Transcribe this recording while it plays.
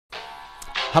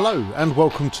Hello and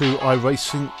welcome to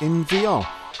iRacing in VR.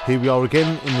 Here we are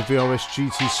again in the VRS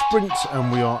GT Sprint and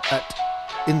we are at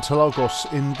Interlagos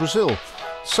in Brazil.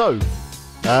 So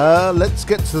let's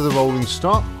get to the rolling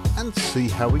start and see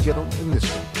how we get on in this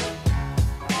one.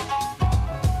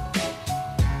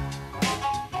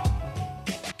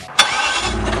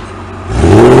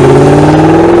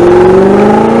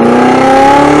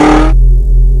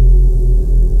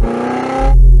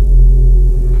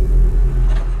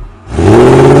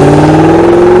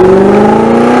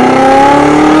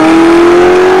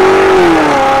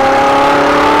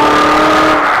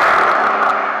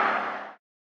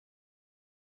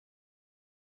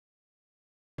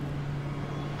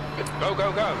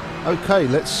 Okay,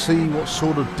 let's see what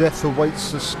sort of death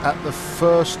awaits us at the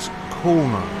first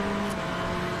corner.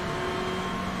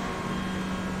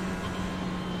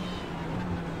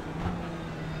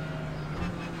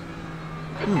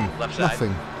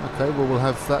 Nothing. Okay, well we'll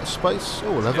have that space.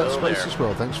 Oh, we'll have that space as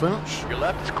well. Thanks very much. Your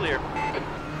left is clear.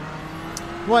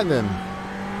 Right then.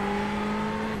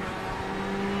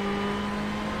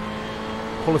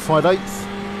 Qualified 8th.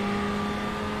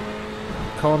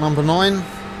 Car number 9.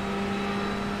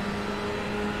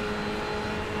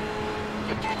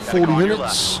 40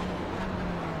 minutes.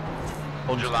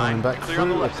 Hold your line. Coming back Clear on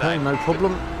the through. left Okay, side. no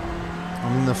problem.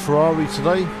 I'm in the Ferrari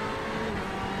today.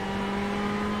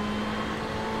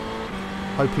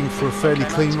 Hoping for a fairly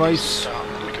clean race.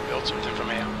 We can build something from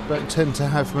here. Don't tend to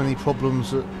have many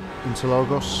problems at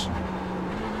Interlagos.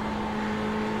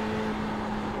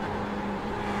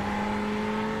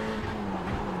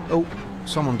 Oh,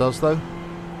 someone does though.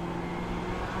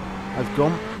 They've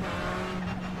gone.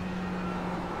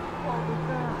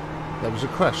 There was a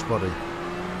crash, buddy.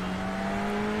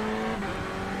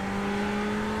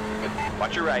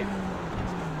 Watch your right.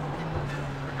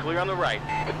 We're clear on the right.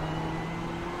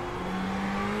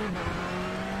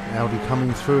 Audi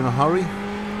coming through in a hurry.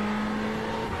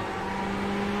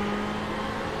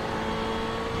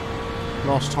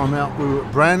 Last time out we were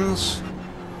at Brands,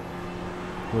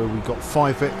 where we got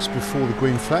 5x before the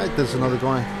green flag. There's another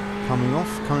guy coming off,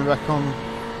 coming back on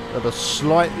at a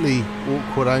slightly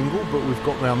awkward angle, but we've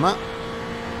got round that.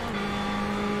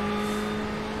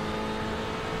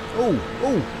 Oh,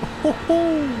 oh, ho, ho.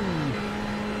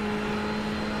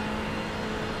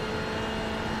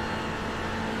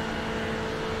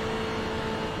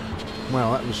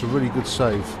 Wow, that was a really good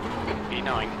save.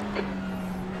 E9.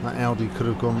 That Audi could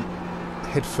have gone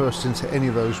head first into any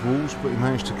of those walls, but he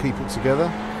managed to keep it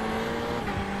together.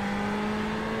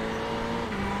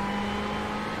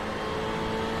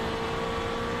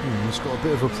 It's got a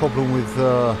bit of a problem with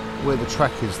where the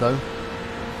track is though.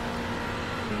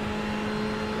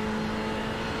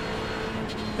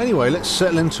 Anyway, let's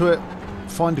settle into it,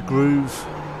 find a groove,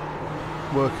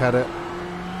 work at it.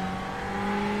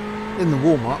 In the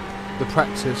warm-up, the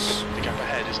practice, The gap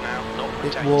ahead is now not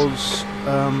it was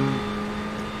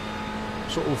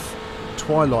sort of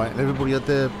twilight and everybody had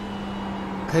their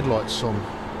headlights on.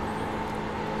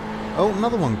 Oh,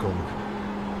 another one gone.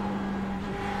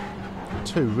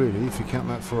 2 really, if you count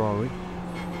that Ferrari.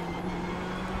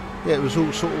 Yeah, it was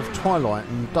all sort of twilight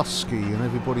and dusky and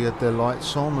everybody had their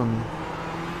lights on and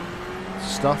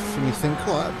stuff, and you think,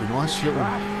 oh, that'd be nice, little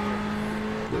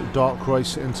dark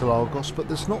race at Interlagos, but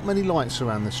there's not many lights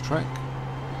around this track.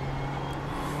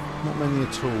 Not many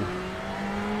at all.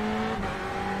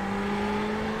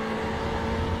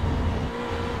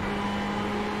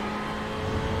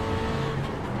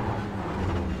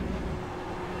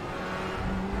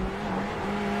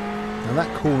 Now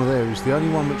that corner there is the only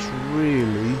one which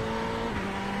really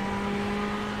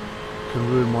can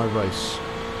ruin my race.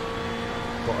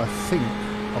 But I think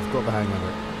I've got the hang of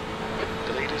it.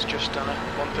 The leader's just done a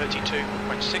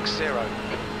 132.60.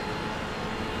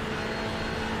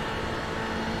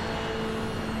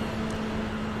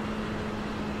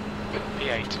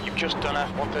 P8, you've just done a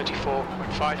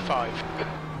 134.55.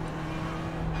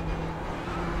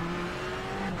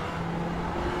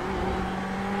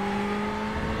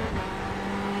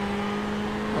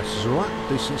 This is alright,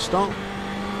 decent start.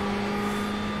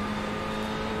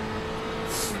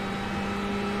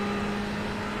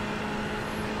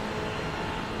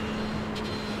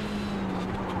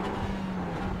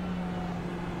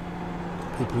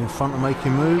 People in front are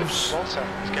making moves. Walter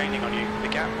is gaining on you. The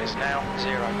gap is now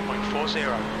 0.40.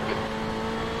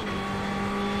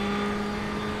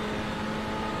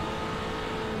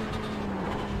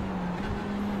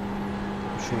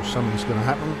 I'm sure something's going to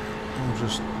happen. I'll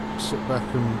just sit back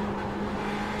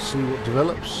and see what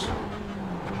develops.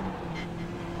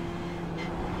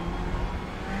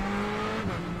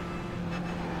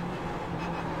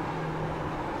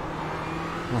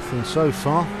 Nothing so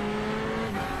far.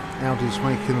 Audi's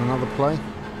making another play.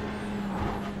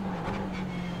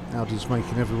 Audi's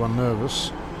making everyone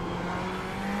nervous.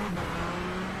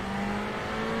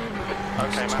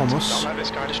 Okay, Thomas. Matt, don't let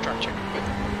this guy distract you.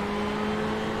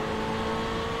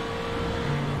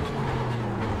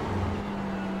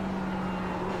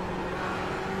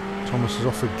 Thomas is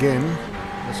off again.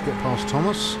 Let's get past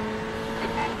Thomas.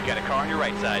 You got a car on your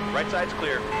right side. Right side's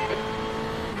clear.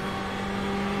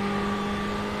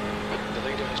 The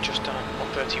leader has just done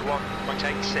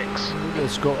 131.86.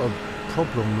 Leader's got a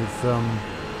problem with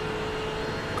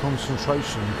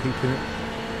concentration and keeping it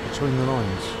between the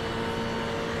lines.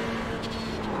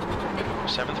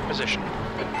 7th position.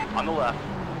 On the left.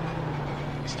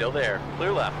 He's still there.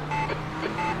 Clear left.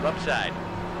 Left side.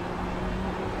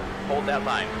 Hold that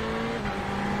line.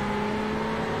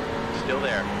 Still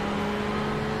there.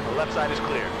 The left side is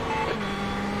clear.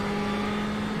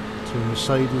 Two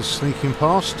Mercedes sneaking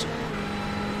past.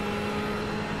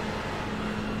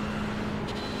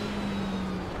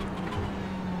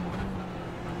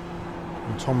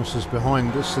 And Thomas is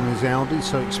behind us in his Audi,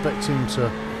 so expect him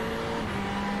to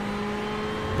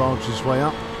barge his way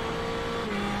up.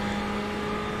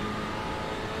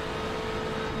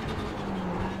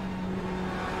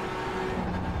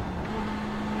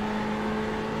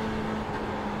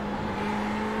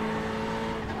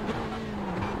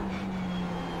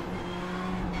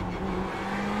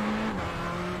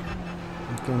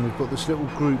 Again, we've got this little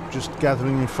group just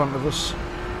gathering in front of us.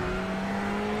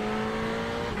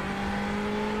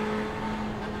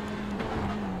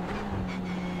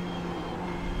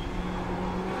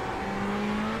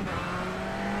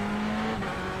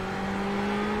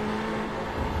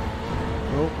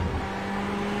 Oh.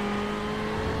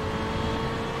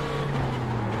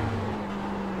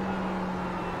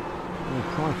 Oh,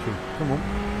 crikey. Come on.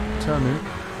 Turn in.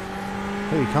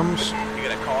 Here he comes. You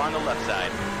got a car on the left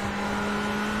side.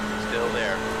 Still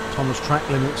there. Thomas track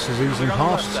limits as easing Clear on the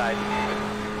left past. side.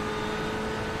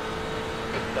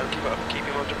 Don't give up, keep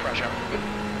him under pressure.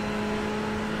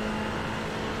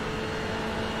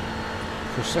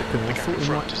 For a second, I The gap thought in he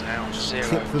front might is now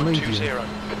clip the medium. 0.20.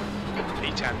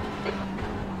 P10.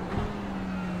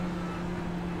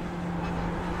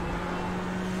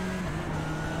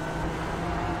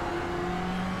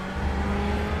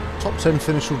 Top 10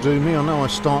 finish will do me. I know I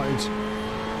started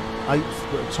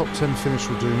 8th, but a top 10 finish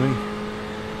will do me.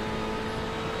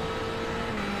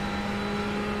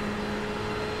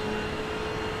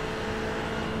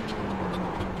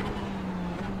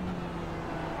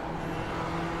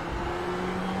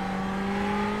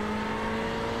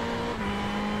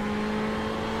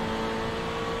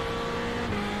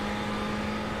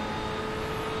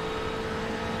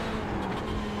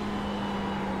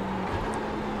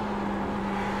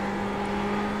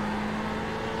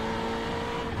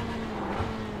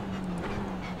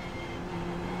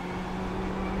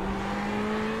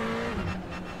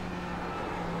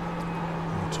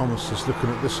 Thomas is looking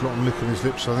at this lot and licking his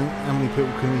lips, I think. How many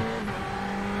people can he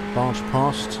barge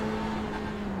past?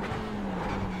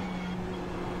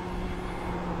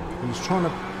 He's trying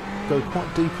to go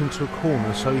quite deep into a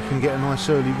corner so he can get a nice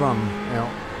early run out.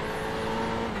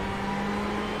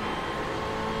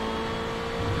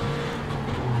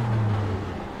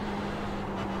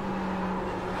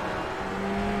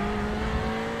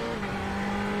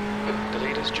 The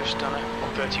leader's just done it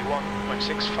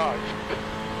 131.65.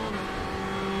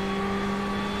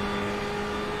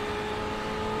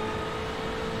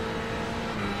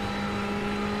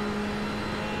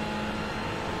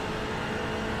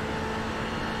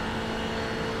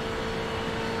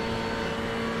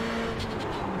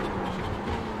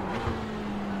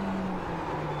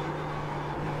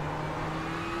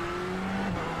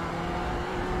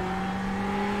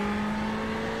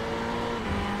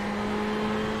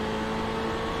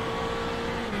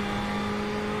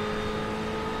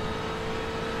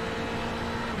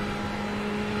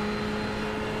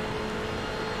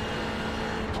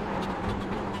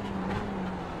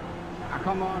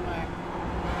 Come on, man.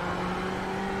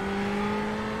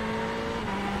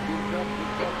 The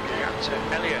gap to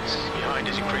Elliott behind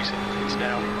is increasing. It's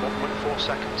now 1.4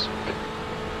 seconds.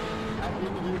 I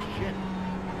didn't do shit.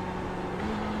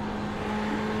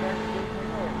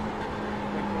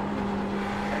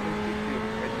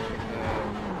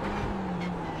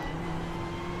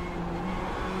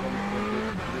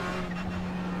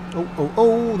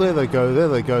 Oh, there they go, there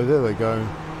they go, there they go.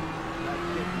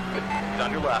 He's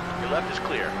on your left. Your left is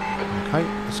clear. Okay,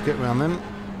 let's get round them.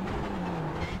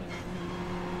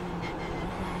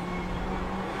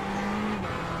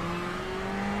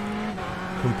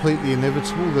 Completely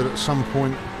inevitable that at some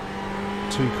point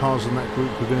two cars in that group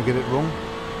are going to get it wrong.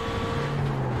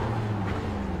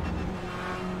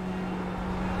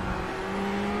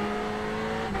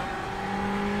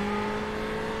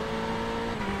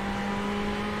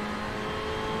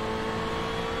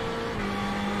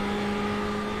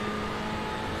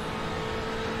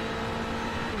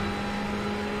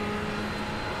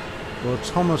 Well,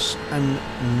 Thomas and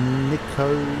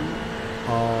Nico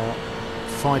are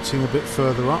fighting a bit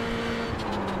further up.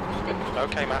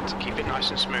 Okay, Matt, keep it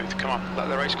nice and smooth. Come on, let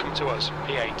the race come to us.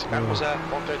 P8, that was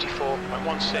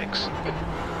 134.16.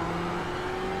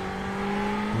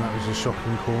 And that was a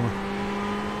shocking corner.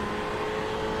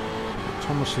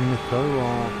 Thomas and Nico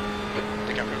are...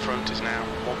 The gap in front is now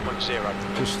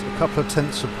 1.0. just a couple of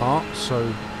tenths apart,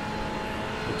 so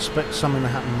expect something to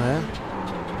happen there.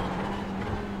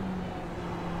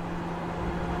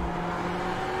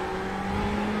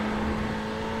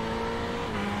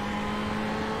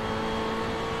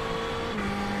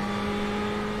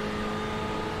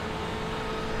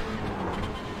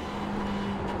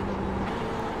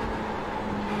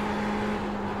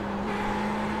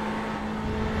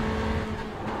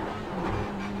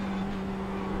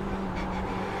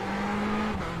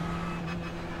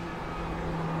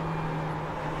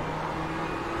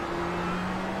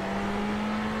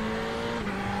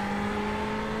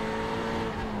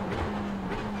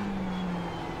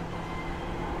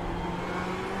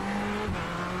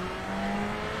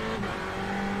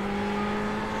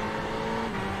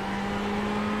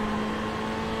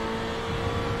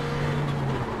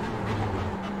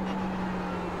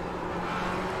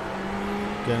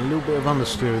 Getting a little bit of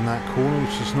understeer in that corner,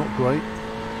 which is not great.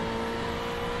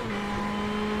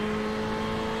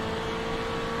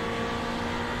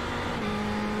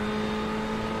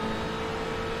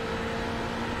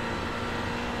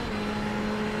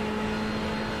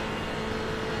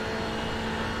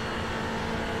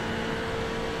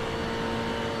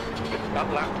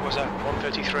 That lap was at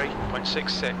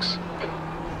 133.66.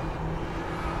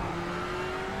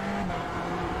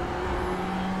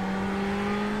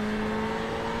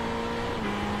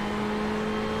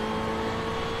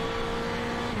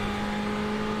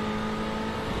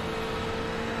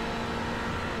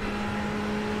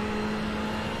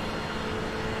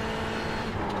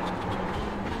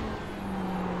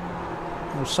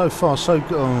 Well, so far so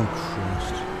good. Oh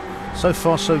Christ! So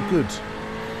far so good.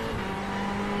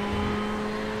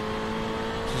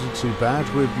 Isn't too bad.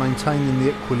 We're maintaining the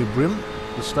equilibrium,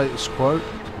 the status quo.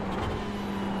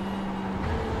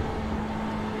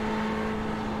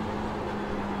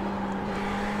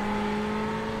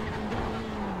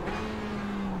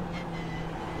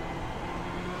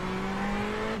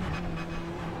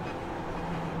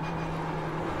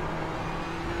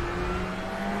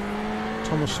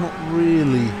 Thomas not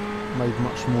really made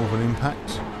much more of an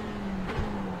impact.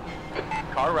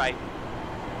 Car right.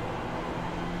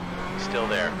 Still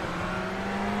there.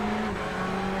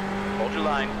 Hold your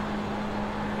line.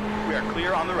 We are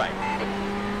clear on the right.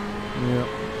 Yeah.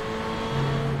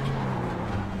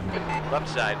 Left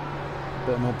side.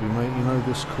 Better not be, mate. You know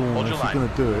this corner. Hold If your you're line. going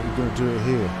to do it, you're going to do it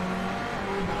here.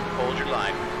 Hold your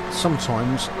line.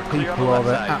 Sometimes We're clear on people the are left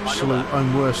their side, on your absolute left.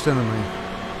 own worst enemy.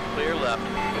 Clear left.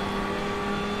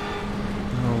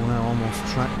 Oh, now I'm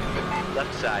off track.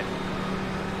 Left side.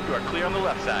 You are clear on the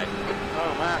left side.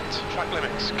 Oh, Matt, track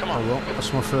limits, come Oh on. well,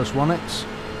 that's my first 1X.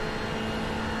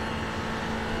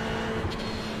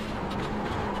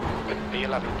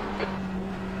 P11.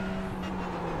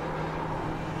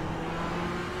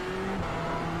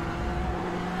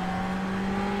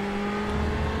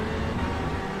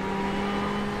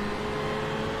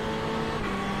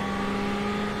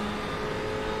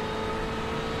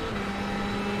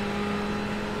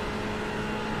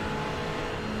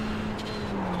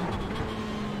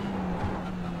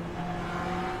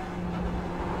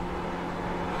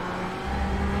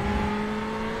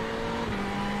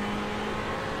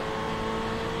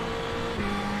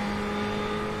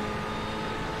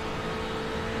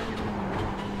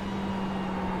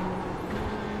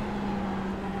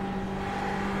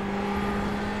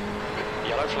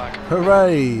 Yellow flag.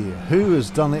 Hooray! Who has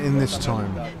done it in this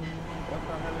time?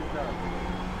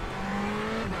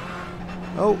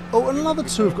 Oh, another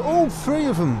two. Oh, three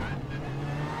of them.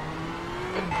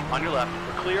 On your left.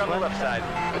 We're clear on the left side.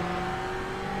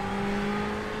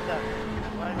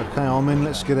 Okay, I'm in.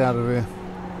 Let's get out of here.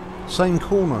 Same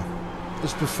corner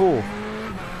as before.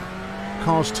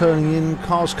 Cars turning in,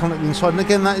 cars coming at the inside. And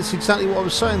again, that is exactly what I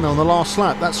was saying though on the last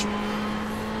lap. That's...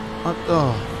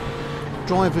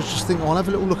 drivers just think, oh, I'll have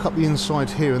a little look up the inside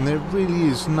here, and there really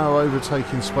is no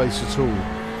overtaking space at all.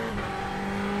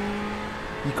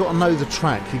 You've got to know the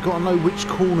track, you've got to know which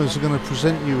corners are going to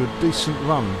present you a decent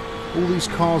run. All these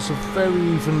cars are very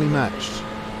evenly matched.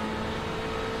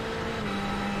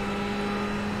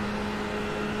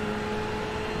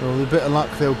 Well, with a bit of luck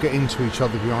they'll get into each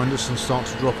other behind us and start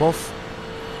to drop off.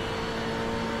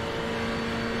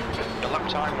 The lap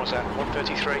time was at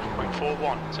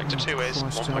 133.41. Sector 2 is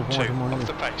Christ, how wide am I 1.2 here? off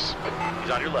the pace.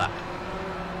 He's on your left.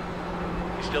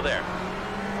 He's still there.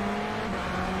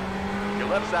 Your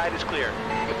left side is clear.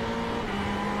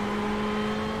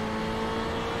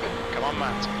 Come on,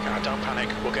 Matt. Don't panic.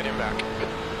 We'll get him back.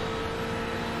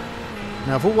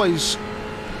 Now, I've always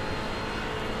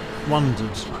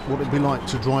wondered what it'd be like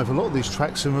to drive a lot of these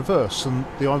tracks in reverse, and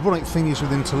the ironic thing is with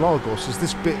Interlagos is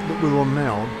this bit that we're on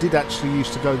now did actually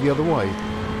used to go the other way.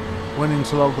 When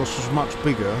Interlagos was much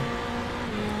bigger,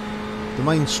 the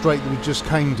main straight that we just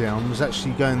came down was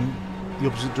actually going the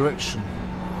opposite direction,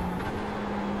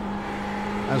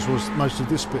 as was most of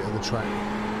this bit of the track.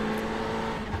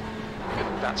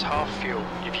 That's half fuel.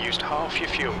 You've used half your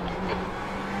fuel.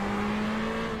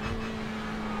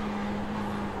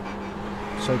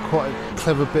 So quite a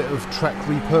clever bit of track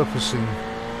repurposing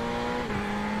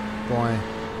by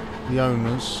the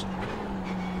owners.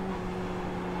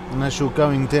 And as you're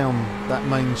going down that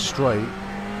main straight,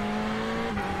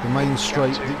 the main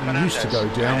straight that you used to go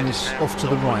down is off to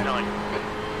the right.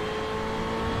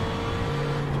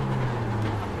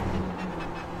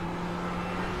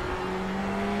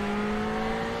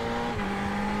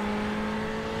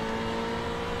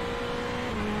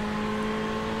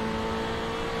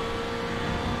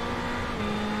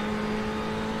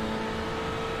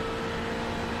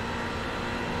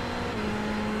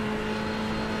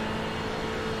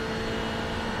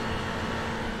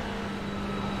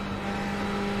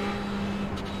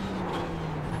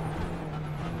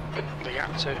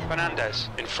 To Fernandez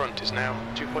in front is now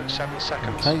 2.7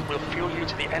 seconds. Okay. We'll fuel you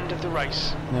to the end of the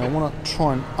race. Now I want to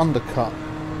try and undercut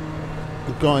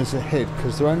the guys ahead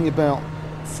because they're only about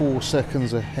 4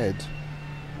 seconds ahead,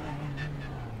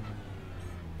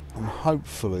 and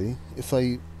hopefully if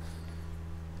they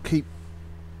keep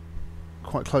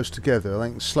quite close together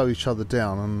they can slow each other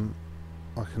down and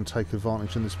I can take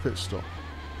advantage in this pit stop.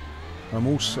 I'm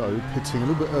also pitting a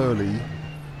little bit early.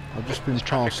 I've just been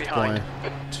passed by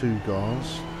 2 guys,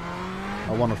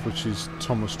 one of which is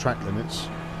Thomas Track Limits.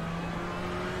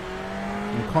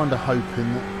 I'm kind of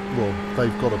hoping that, well,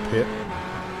 they've got a pit.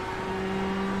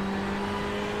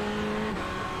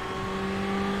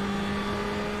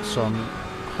 So I'm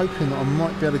hoping that I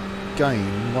might be able to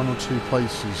gain 1 or 2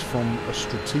 places from a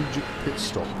strategic pit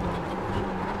stop.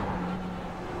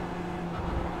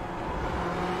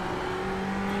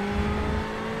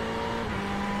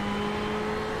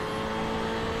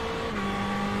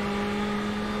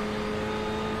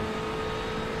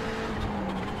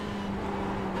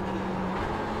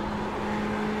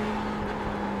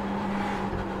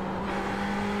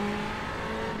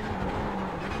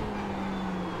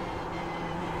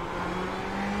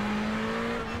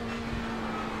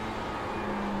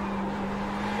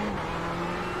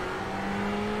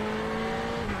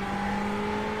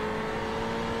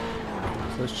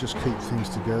 Let's just keep things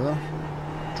together.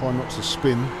 Try not to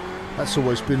spin. That's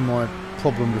always been my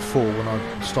problem before when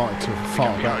I started to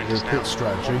fart about the pit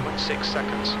strategy. 1.6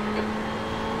 seconds.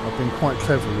 I've been quite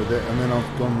clever with it and then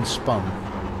I've gone and spun.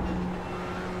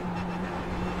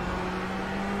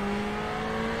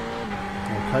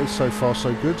 Okay, so far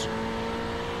so good.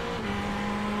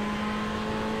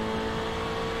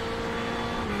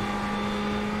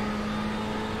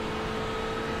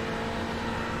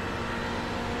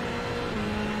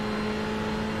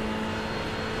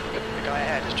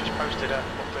 Posted at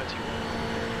 1:31.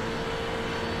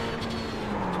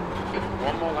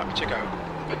 1 more lap to go.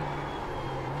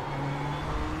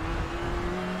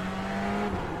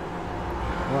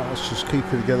 Right, let's just keep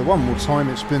it together one more time.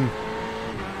 It's been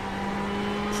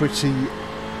pretty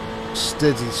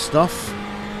steady stuff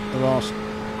the last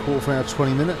quarter of an hour,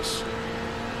 20 minutes.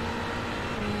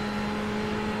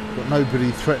 Got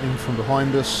nobody threatening from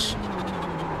behind us.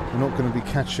 We're not going to be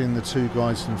catching the 2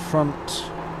 guys in front.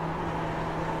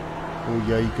 Or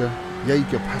Jaeger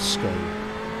Pasco,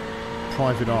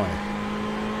 Private Eye.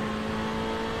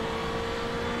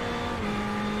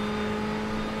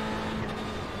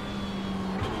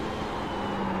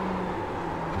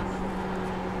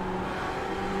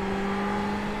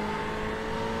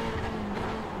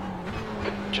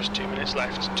 Just 2 minutes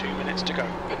left, 2 minutes to go.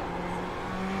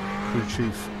 Crew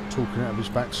chief talking out of his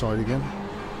backside again.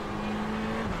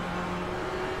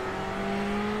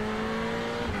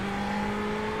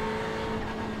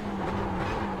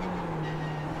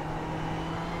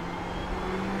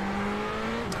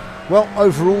 Well,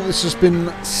 overall this has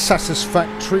been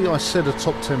satisfactory. I said a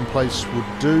top 10 place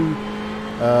would do.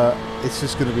 This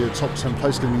is going to be a top 10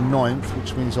 place, it's going to be 9th,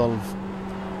 which means I'll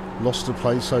have lost a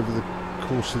place over the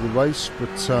course of the race, but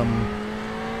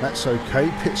that's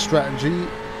okay. Pit strategy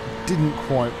didn't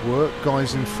quite work.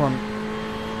 Guys in front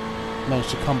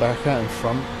managed to come back out in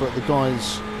front, but the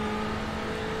guys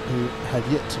who had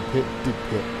yet to pit did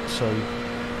pit, so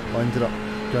I ended up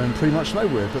going pretty much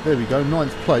nowhere. But there we go,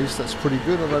 9th place. That's pretty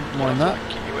good. I don't mind that.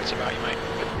 Keep your wits about you, mate.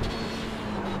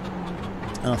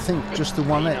 And I think just the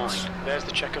 1X. P9. There's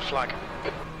the checkered flag.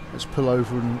 Let's pull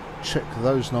over and check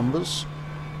those numbers.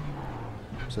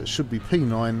 So it should be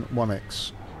P9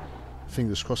 1X.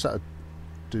 Fingers crossed that would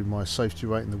do my safety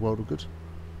rate in the world of good.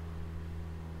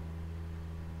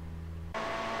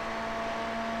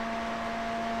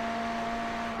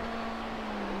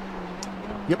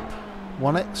 Yep,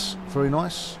 1X, very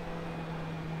nice.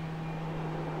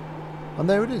 And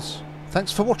there it is.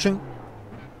 Thanks for watching.